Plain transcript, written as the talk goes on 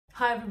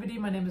Hi everybody,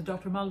 my name is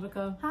Dr.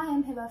 Malvika. Hi,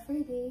 I'm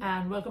FY1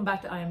 and welcome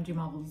back to IMG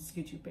Marvel's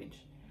YouTube page.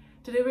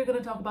 Today we're going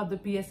to talk about the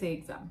PSA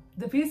exam.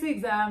 The PSA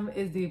exam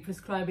is the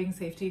prescribing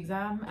safety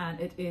exam, and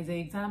it is an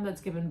exam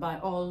that's given by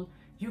all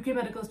UK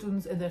medical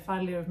students in their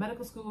final year of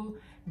medical school,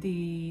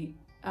 the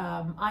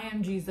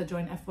IMGs that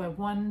join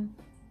FY1,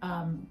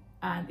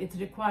 and it's a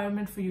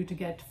requirement for you to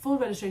get full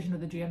registration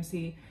with the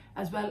GMC,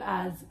 as well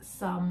as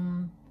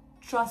some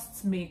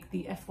trusts make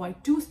the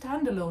FY2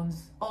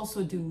 standalones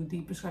also do the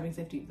prescribing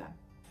safety exam.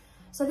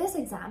 So this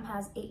exam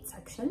has 8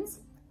 sections,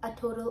 a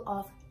total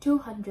of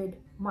 200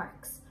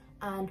 marks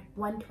and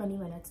 120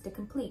 minutes to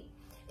complete.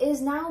 It is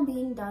now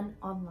being done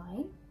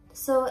online.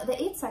 So the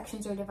 8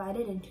 sections are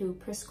divided into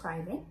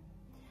prescribing,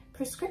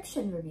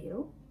 prescription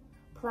review,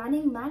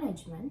 planning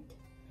management,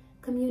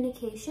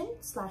 communication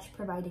 /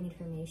 providing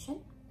information,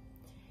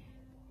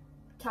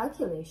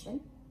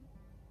 calculation,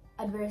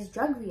 adverse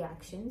drug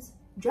reactions,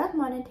 drug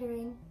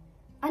monitoring,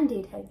 and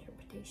data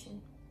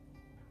interpretation.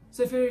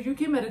 So if you're a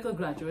UK medical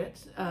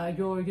graduate,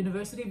 your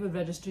university will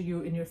register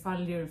you in your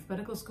final year of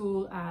medical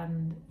school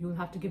and you'll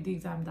have to give the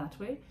exam that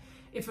way.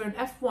 If you're an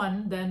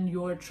F1, then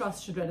your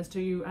trust should register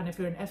you, and if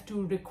you're an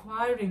F2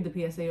 requiring the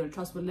PSA, your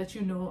trust will let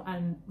you know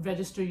and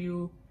register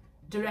you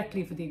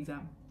directly for the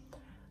exam.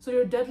 So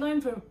your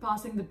deadline for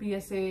passing the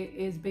PSA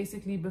is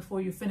basically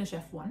before you finish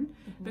F1,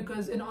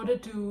 because in order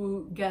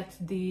to get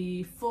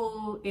the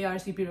full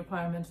ARCP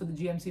requirements for the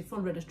GMC full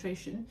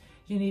registration,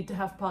 you need to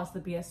have passed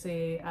the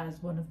PSA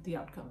as one of the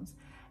outcomes.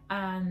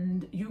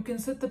 And you can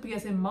sit the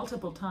PSA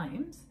multiple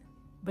times,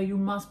 but you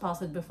must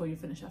pass it before you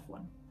finish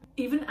F1.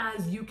 Even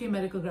as UK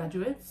medical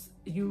graduates,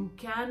 you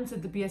can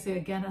sit the PSA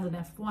again as an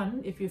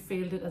F1 if you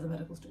failed it as a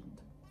medical student.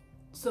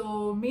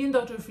 So me and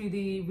Dr.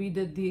 Afridi, we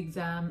did the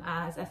exam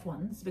as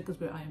F1s because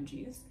we're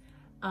IMGs.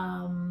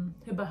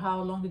 Hiba,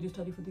 how long did you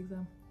study for the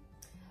exam?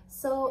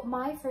 So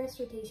my first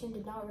rotation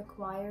did not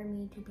require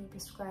me to be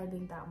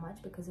prescribing that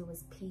much because it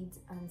was peds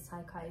and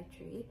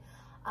psychiatry.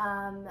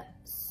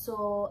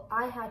 So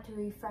I had to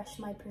refresh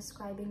my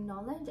prescribing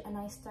knowledge, and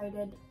I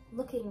started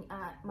looking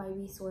at my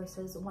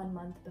resources 1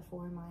 month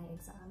before my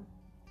exam.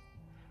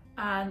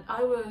 And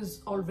I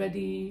was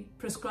already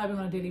prescribing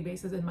on a daily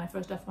basis in my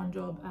first F1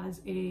 job as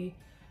a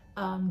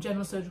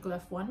general surgical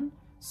F1.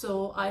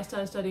 So I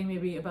started studying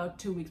maybe about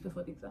 2 weeks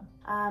before the exam.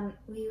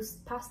 We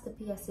passed the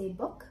PSA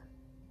book.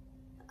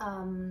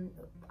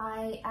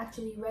 I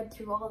actually read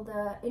through all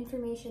the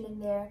information in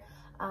there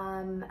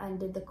and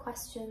did the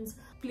questions.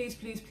 Please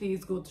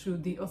go through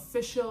the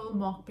official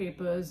mock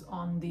papers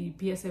on the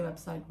PSA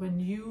website. When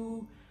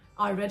you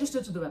are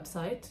registered to the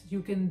website,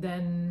 you can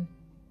then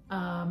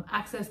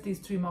access these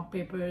 3 mock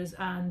papers,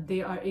 and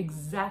they are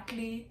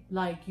exactly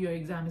like your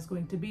exam is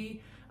going to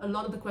be. A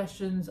lot of the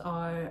questions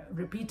are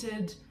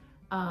repeated,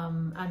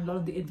 and a lot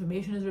of the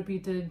information is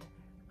repeated,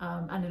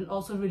 and it'll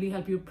also really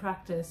help you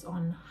practice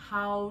on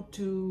how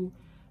to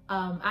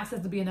access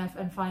the BNF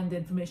and find the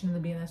information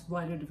in the BNF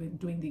while you're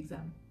doing the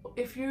exam.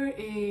 If you're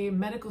a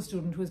medical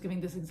student who is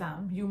giving this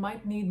exam, you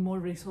might need more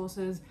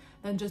resources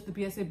than just the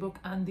PSA book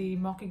and the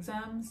mock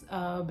exams,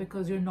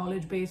 because your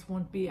knowledge base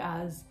won't be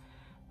as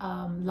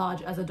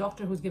large as a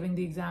doctor who's giving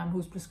the exam,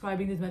 who's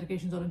prescribing these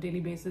medications on a daily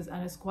basis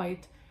and is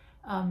quite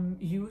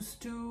used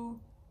to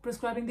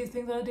prescribing these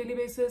things on a daily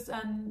basis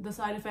and the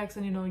side effects,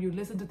 and you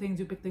listen to things,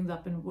 you pick things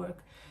up in work.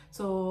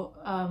 So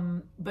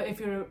but if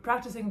you're a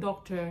practicing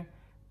doctor,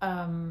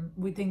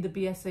 we think the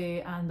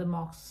PSA and the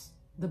mocks,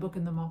 the book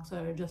and the mocks,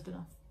 are just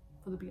enough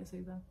for the PSA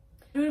exam.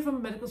 If you're from a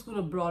medical school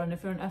abroad, and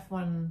if you're an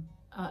F1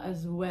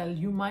 as well,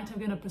 you might have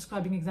been a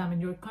prescribing exam in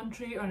your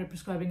country or a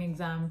prescribing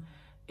exam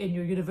in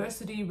your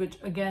university, which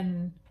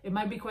again, it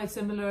might be quite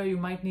similar. You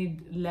might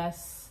need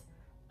less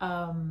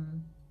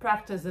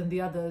practice than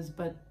the others,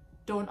 but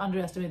don't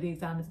underestimate the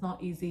exam. It's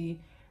not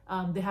easy.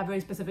 They have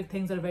very specific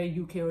things that are very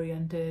UK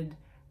oriented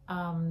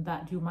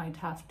that you might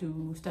have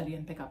to study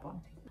and pick up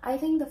on. I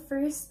think the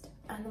first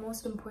and the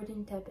most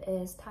important tip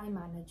is time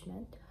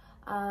management.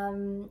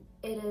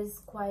 It is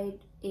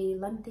quite a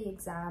lengthy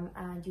exam,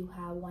 and you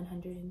have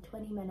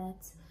 120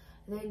 minutes.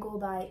 They go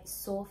by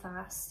so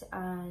fast,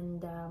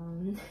 and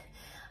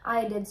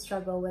I did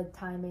struggle with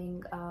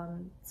timing.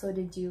 So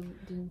didn't you?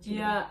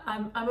 Yeah,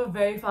 I'm a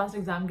very fast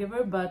exam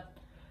giver, but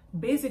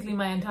basically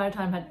my entire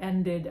time had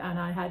ended and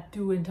I had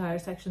 2 entire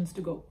sections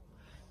to go.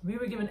 We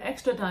were given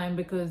extra time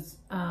because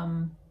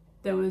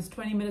there was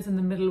 20 minutes in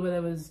the middle where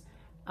there was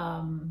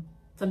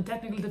some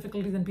technical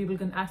difficulties and people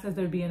can access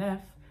their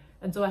BNF,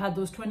 and so I had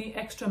those 20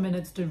 extra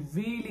minutes to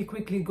really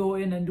quickly go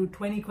in and do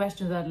 20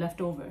 questions I had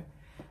left over.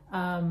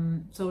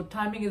 So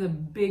timing is a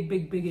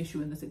big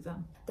issue in this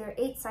exam. There are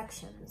 8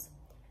 sections.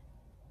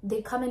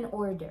 They come in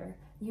order.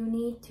 You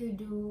need to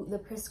do the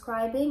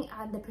prescribing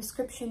and the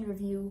prescription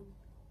review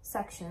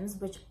sections,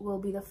 which will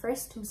be the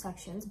first 2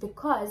 sections,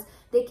 because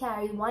they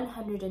carry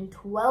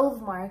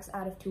 112 marks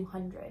out of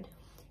 200.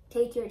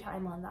 Take your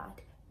time on that.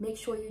 Make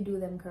sure you do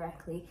them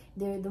correctly.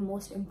 They're the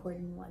most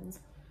important ones.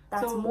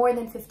 That's more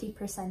than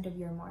 50% of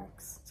your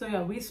marks. So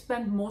yeah, we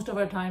spent most of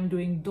our time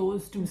doing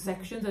those 2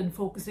 sections and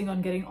focusing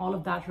on getting all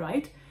of that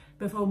right,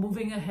 before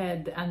moving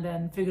ahead and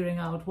then figuring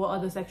out what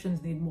other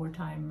sections need more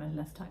time and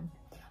less time.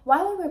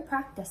 While we were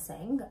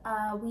practicing,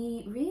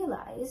 we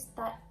realized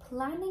that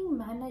planning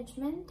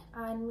management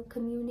and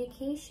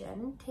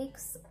communication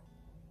takes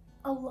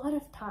a lot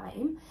of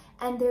time,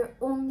 and they're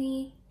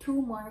only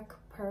 2 marks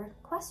per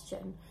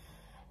question.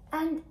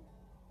 And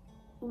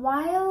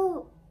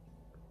while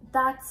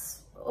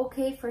that's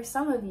okay for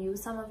some of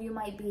you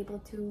might be able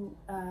to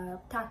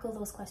tackle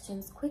those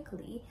questions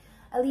quickly.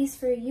 At least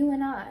for you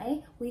and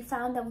I, we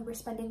found that we were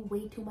spending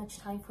way too much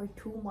time for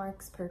 2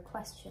 marks per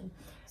question.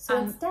 So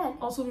and instead,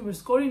 also we were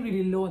scoring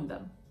really low in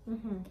them,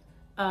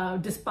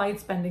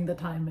 despite spending the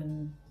time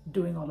and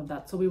doing all of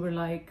that. So we were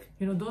like,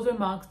 you know, those are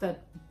marks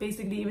that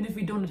basically, even if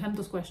we don't attempt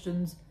those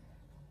questions,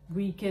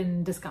 we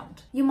can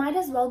discount. You might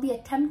as well be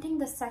attempting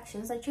the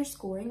sections that you're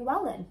scoring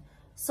well in.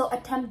 So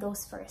attempt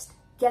those first,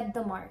 get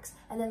the marks,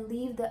 and then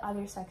leave the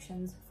other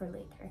sections for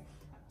later.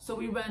 So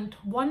we went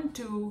 1,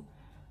 2,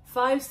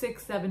 5,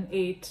 6, 7,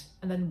 8,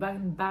 and then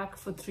back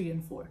for 3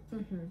 and 4.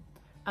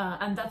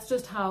 And that's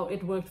just how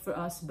it worked for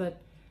us,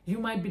 but you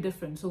might be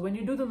different. So when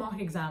you do the mock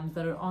exams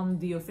that are on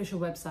the official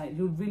website,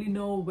 you'll really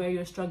know where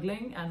you're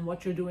struggling and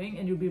what you're doing,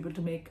 and you'll be able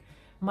to make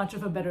much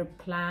of a better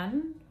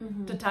plan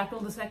to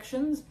tackle the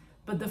sections.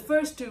 But the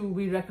first 2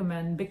 we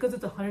recommend, because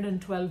it's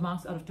 112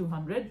 marks out of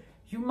 200,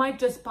 you might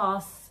just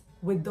pass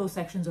with those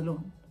sections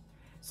alone.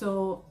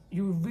 So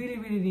you really,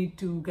 really need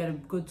to get a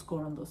good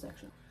score on those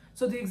sections.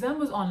 So the exam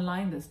was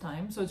online this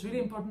time, so it's really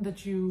important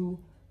that you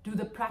do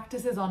the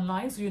practices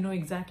online so you know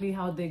exactly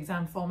how the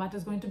exam format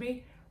is going to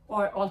be.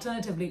 Or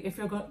alternatively, if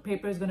your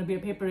paper is going to be a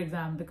paper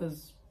exam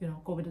because, you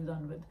know, COVID is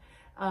done with,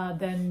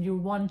 then you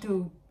want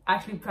to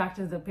actually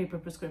practice the paper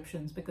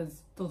prescriptions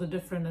because those are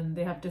different and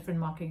they have different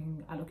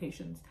marking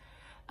allocations.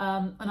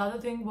 Another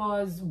thing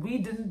was, we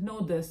didn't know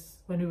this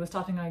when we were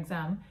starting our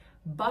exam,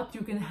 but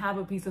you can have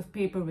a piece of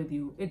paper with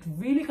you. It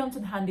really comes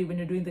in handy when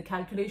you're doing the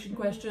calculation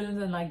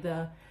questions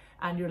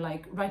and you're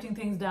like writing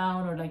things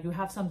down, or like you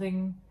have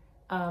something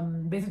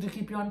basically to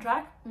keep you on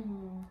track.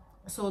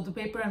 So the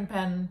paper and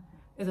pen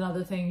is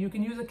another thing. You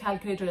can use a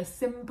calculator, a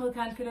simple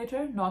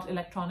calculator, not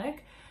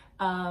electronic.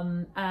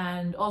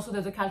 And also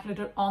there's a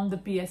calculator on the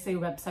PSA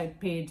website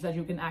page that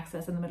you can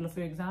access in the middle of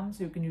your exam.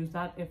 So you can use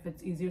that if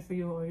it's easier for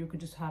you, or you could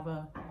just have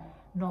a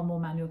normal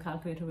manual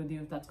calculator with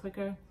you if that's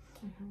quicker.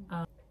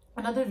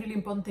 Another really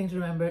important thing to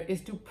remember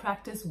is to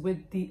practice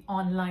with the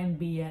online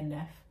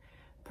BNF.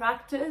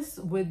 Practice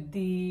with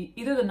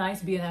either the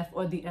NICE BNF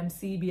or the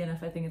MC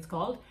BNF, I think it's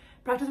called.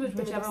 Practice with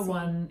whichever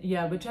one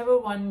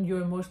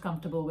you're most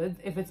comfortable with.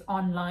 If it's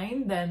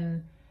online,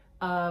 then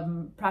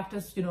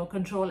practice, you know,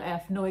 Control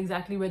F, know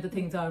exactly where the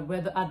things are, where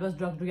the adverse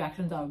drug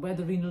reactions are, where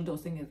the renal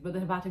dosing is, where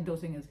the hepatic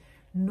dosing is.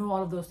 Know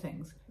all of those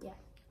things.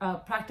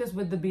 Practice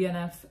with the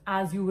BNF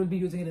as you will be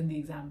using it in the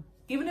exam.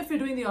 Even if you're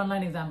doing the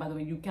online exam, by the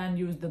way, you can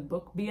use the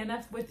book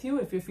BNF with you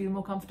if you feel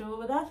more comfortable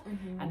with that,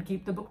 and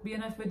keep the book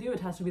BNF with you. It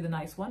has to be the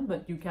nice one,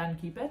 but you can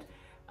keep it.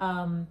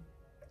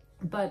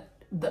 But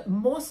the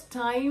most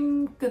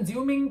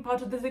time-consuming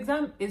part of this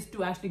exam is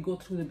to actually go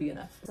through the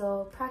BNF.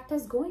 So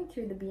practice going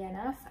through the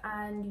BNF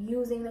and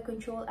using the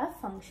Control F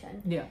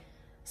function.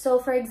 So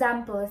for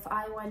example, if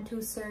I want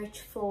to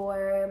search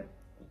for,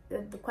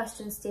 the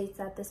question states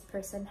that this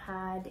person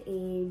had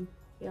a,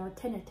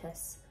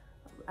 tinnitus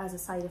as a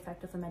side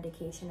effect of a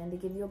medication, and they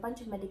give you a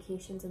bunch of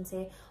medications and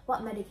say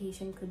what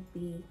medication could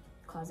be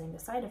causing the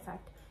side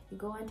effect. You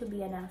go into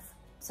BNF.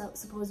 So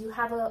suppose you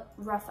have a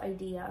rough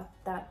idea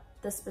that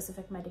this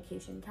specific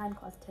medication can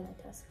cause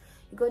tinnitus.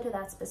 You go to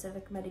that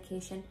specific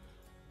medication,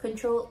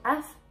 Control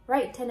F,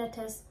 right,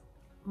 tinnitus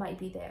might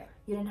be there.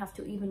 You don't have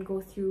to even go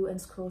through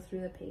and scroll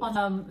through the page.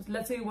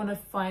 Let's say you want to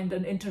find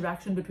an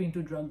interaction between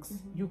 2 drugs.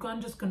 You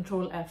can't just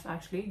Control F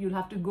actually. You'll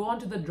have to go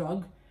onto the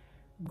drug,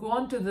 go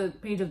onto the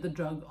page of the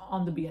drug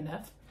on the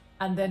BNF,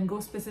 and then go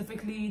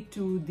specifically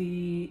to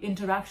the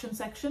interaction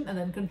section and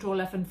then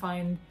Control F and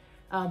find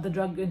the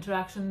drug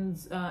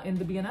interactions in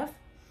the BNF.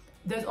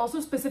 There's also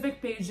specific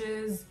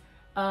pages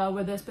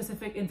where there's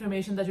specific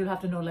information that you'll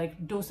have to know,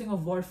 like dosing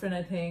of warfarin,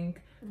 I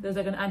think. There's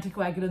like an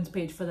anticoagulants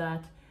page for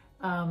that.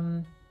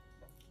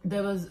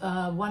 There was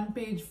one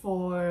page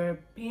for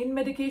pain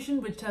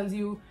medication, which tells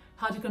you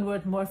how to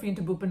convert morphine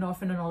to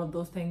buprenorphine and all of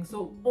those things.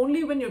 So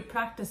only when you're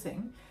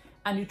practicing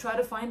and you try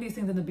to find these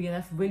things in the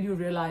BNF will you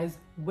realize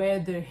where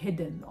they're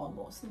hidden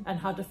almost and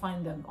how to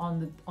find them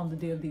on the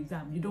day of the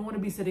exam. You don't want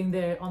to be sitting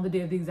there on the day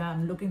of the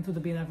exam looking through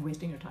the BNF,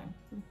 wasting your time.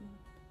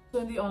 So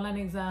in the online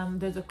exam,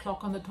 there's a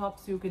clock on the top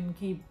so you can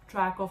keep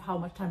track of how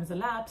much time has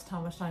elapsed,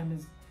 how much time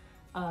is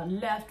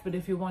left. But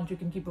if you want, you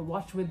can keep a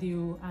watch with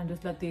you and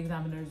just let the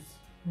examiners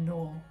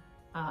know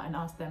and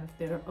ask them if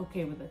they're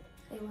okay with it.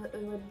 It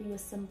would be a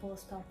simple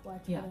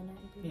stopwatch. Yeah.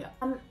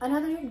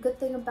 Another good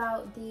thing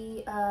about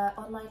the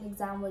online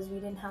exam was we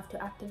didn't have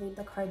to activate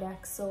the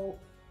Cardex, so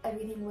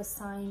everything was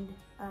signed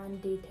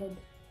and dated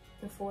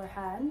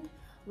beforehand.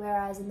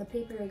 Whereas in the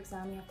paper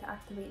exam, you have to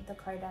activate the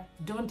Cardex.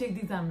 Don't take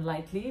the exam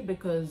lightly,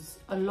 because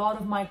a lot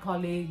of my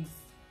colleagues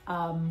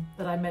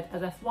that I met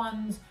as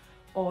F1s,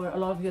 or a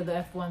lot of the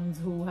other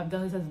F1s who have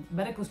done this as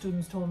medical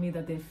students, told me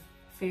that they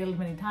failed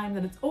many times,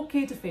 and it's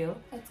okay to fail.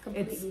 It's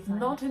completely It's fine.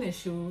 not an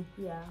issue.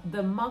 Yeah.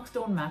 The marks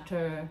don't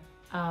matter.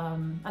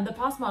 And the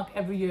pass mark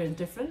every year is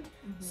different.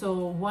 So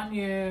one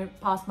year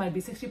pass might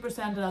be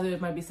 60%, another year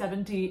it might be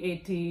 70,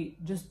 80,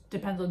 just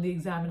depends on the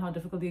exam and how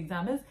difficult the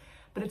exam is.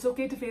 But it's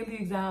okay to fail the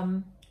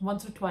exam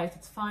once or twice,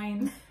 it's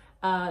fine.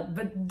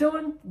 But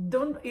don't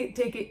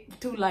take it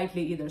too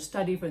lightly either.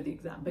 Study for the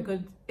exam,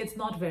 because it's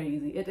not very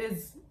easy.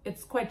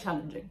 It's quite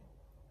challenging,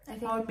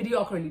 or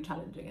mediocrely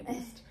challenging at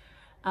least,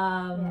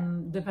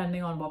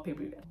 depending on what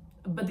paper you get.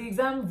 But the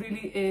exam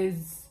really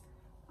is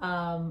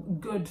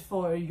good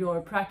for your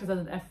practice as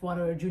an F1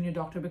 or a junior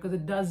doctor, because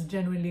it does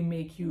genuinely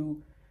make you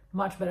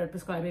much better at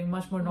prescribing,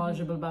 much more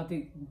knowledgeable about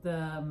the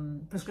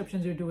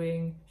prescriptions you're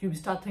doing. You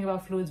start thinking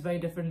about fluids very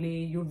differently.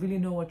 You really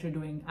know what you're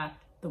doing at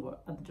the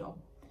job.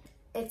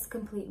 It's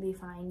completely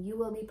fine. You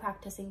will be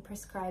practicing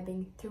prescribing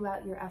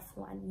throughout your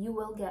F1. You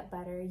will get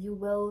better. You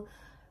will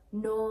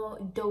know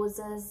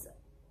doses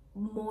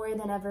more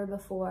than ever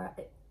before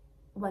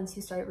once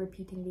you start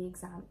repeating the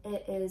exam.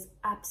 It is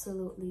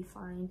absolutely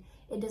fine.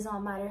 It does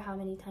not matter how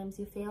many times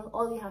you fail.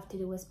 All you have to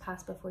do is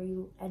pass before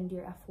you end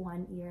your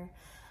F1 year.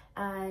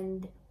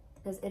 And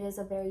because it is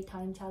a very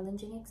time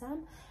challenging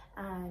exam,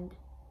 and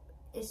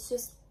it's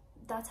just,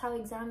 that's how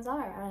exams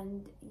are,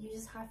 and you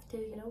just have to,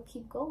 you know,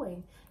 keep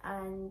going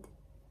and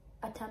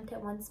attempt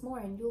it once more,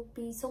 and you'll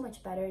be so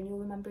much better, and you'll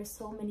remember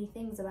so many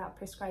things about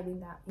prescribing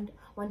that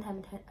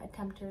one-time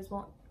attempters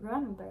won't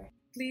remember.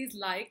 Please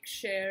like,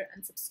 share,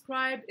 and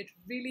subscribe. It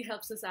really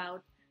helps us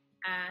out,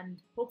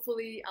 and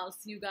hopefully I'll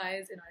see you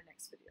guys in our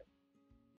next video.